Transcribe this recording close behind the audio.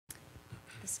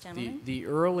This gentleman.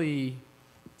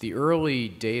 The early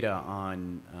data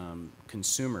on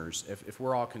consumers, if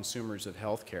we're all consumers of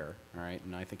healthcare, all right,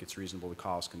 and I think it's reasonable to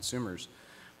call us consumers,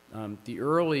 the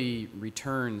early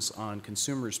returns on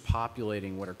consumers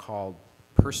populating what are called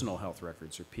personal health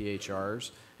records, or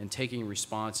PHRs, and taking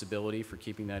responsibility for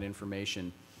keeping that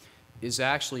information is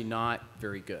actually not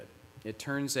very good. It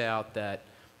turns out that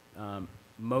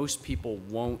most people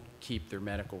won't keep their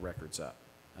medical records up,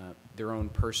 their own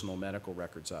personal medical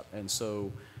records up. And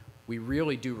so we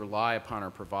really do rely upon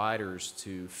our providers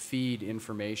to feed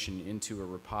information into a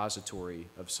repository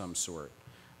of some sort.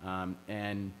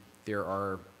 And there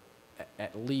are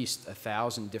at least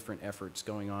 1,000 different efforts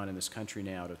going on in this country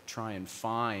now to try and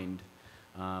find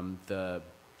the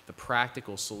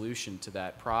practical solution to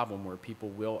that problem where people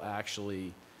will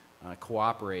actually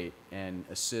cooperate and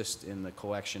assist in the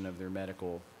collection of their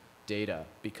medical data,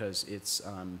 because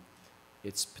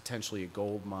it's potentially a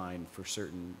gold mine for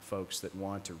certain folks that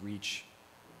want to reach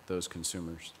those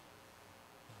consumers.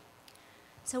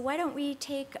 So why don't we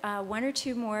take one or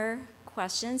two more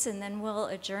questions, and then we'll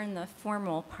adjourn the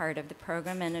formal part of the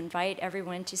program and invite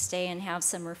everyone to stay and have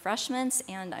some refreshments,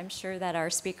 and I'm sure that our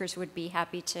speakers would be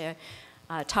happy to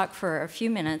talk for a few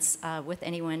minutes with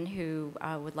anyone who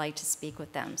would like to speak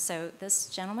with them. So this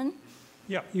gentleman.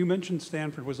 Yeah, you mentioned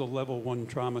Stanford was a level 1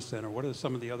 trauma center. What are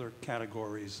some of the other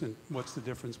categories, and what's the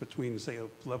difference between, say, a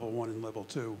level 1 and level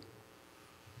 2,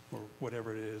 or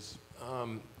whatever it is?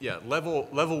 Yeah, level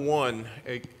 1,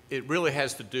 it really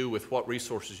has to do with what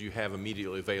resources you have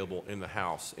immediately available in the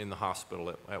house, in the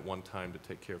hospital at one time to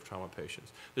take care of trauma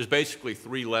patients. There's basically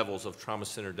 3 levels of trauma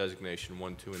center designation,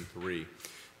 1, 2, and 3.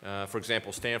 For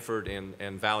example, Stanford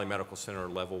and Valley Medical Center are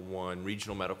level 1.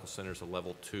 Regional Medical Center is a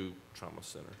level 2 trauma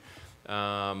center.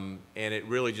 And it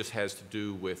really just has to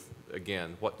do with,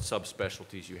 again, what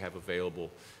subspecialties you have available.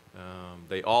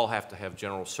 They all have to have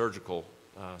general surgical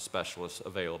specialists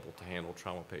available to handle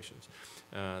trauma patients.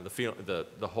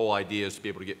 The whole idea is to be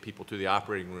able to get people to the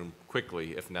operating room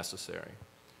quickly if necessary.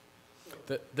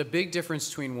 The big difference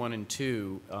between 1 and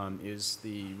 2 is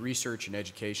the research and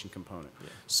education component. Yeah.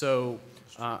 So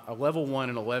a level 1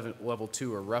 and a level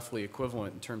 2 are roughly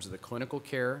equivalent in terms of the clinical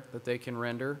care that they can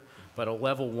render, but a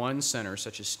level 1 center,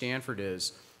 such as Stanford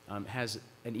is, has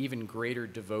an even greater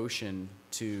devotion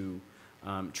to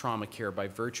trauma care by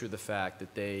virtue of the fact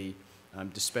that they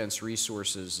dispense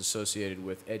resources associated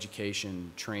with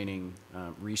education, training,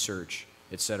 research,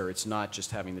 et cetera. It's not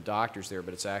just having the doctors there,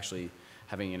 but it's actually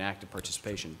having an active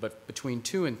participation. But between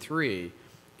 2 and 3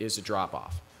 is a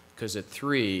drop-off, because at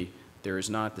 3, there is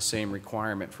not the same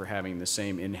requirement for having the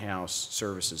same in-house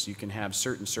services. You can have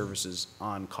certain services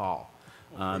on call,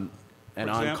 and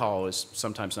on call is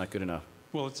sometimes not good enough.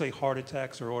 Well, let's say heart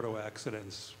attacks or auto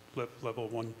accidents, level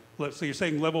 1. So you're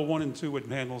saying level 1 and 2 would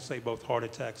handle, say, both heart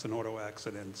attacks and auto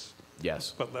accidents?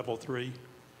 Yes. But level 3?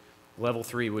 Level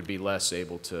 3 would be less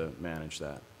able to manage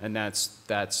that, and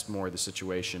that's more the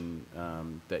situation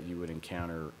that you would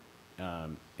encounter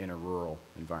in a rural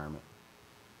environment.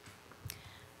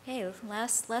 Okay,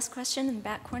 last question in the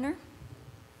back corner.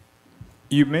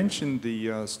 You mentioned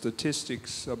the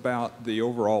statistics about the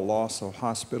overall loss of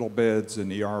hospital beds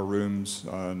and ER rooms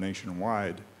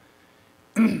nationwide,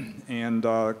 and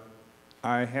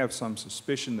I have some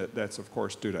suspicion that that's, of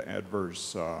course, due to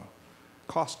adverse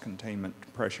cost containment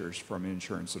pressures from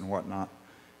insurance and whatnot.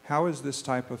 How is this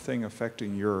type of thing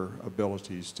affecting your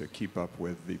abilities to keep up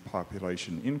with the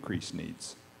population increase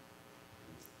needs?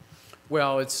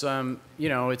 Well, it's you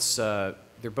know, it's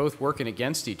they're both working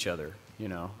against each other. You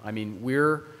know, I mean,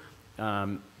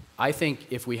 I think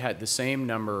if we had the same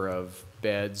number of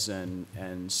beds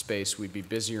and space, we'd be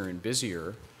busier and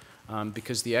busier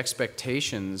because the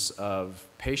expectations of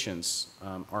patients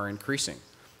are increasing.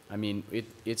 I mean,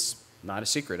 it's not a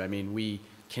secret. I mean, we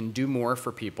can do more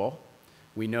for people.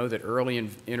 We know that early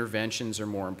interventions are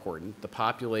more important. The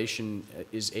population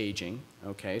is aging,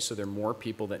 okay, so there are more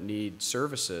people that need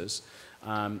services.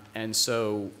 And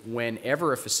so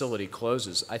whenever a facility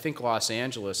closes, I think Los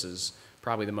Angeles is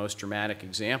probably the most dramatic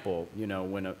example. You know,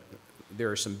 when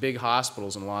there are some big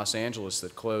hospitals in Los Angeles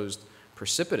that closed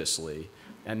precipitously,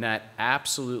 and that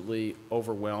absolutely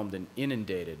overwhelmed and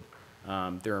inundated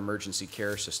their emergency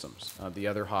care systems. The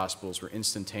other hospitals were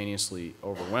instantaneously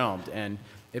overwhelmed, and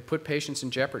it put patients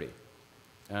in jeopardy.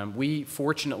 We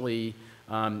fortunately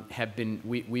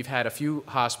we've had a few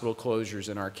hospital closures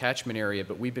in our catchment area,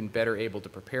 but we've been better able to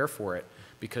prepare for it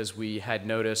because we had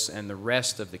notice, and the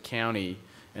rest of the county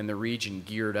and the region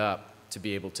geared up to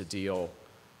be able to deal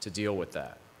with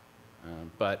that.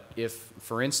 But if,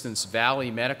 for instance, Valley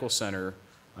Medical Center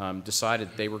decided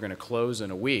they were going to close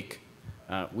in a week,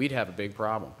 we'd have a big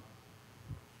problem.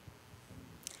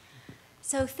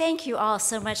 So thank you all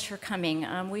so much for coming.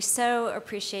 We so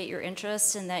appreciate your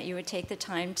interest and that you would take the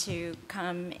time to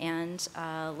come and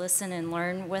listen and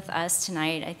learn with us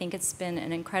tonight. I think it's been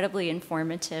an incredibly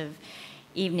informative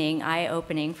evening,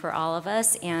 eye-opening for all of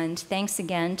us. And thanks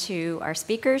again to our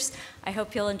speakers. I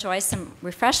hope you'll enjoy some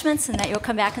refreshments and that you'll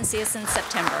come back and see us in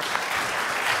September.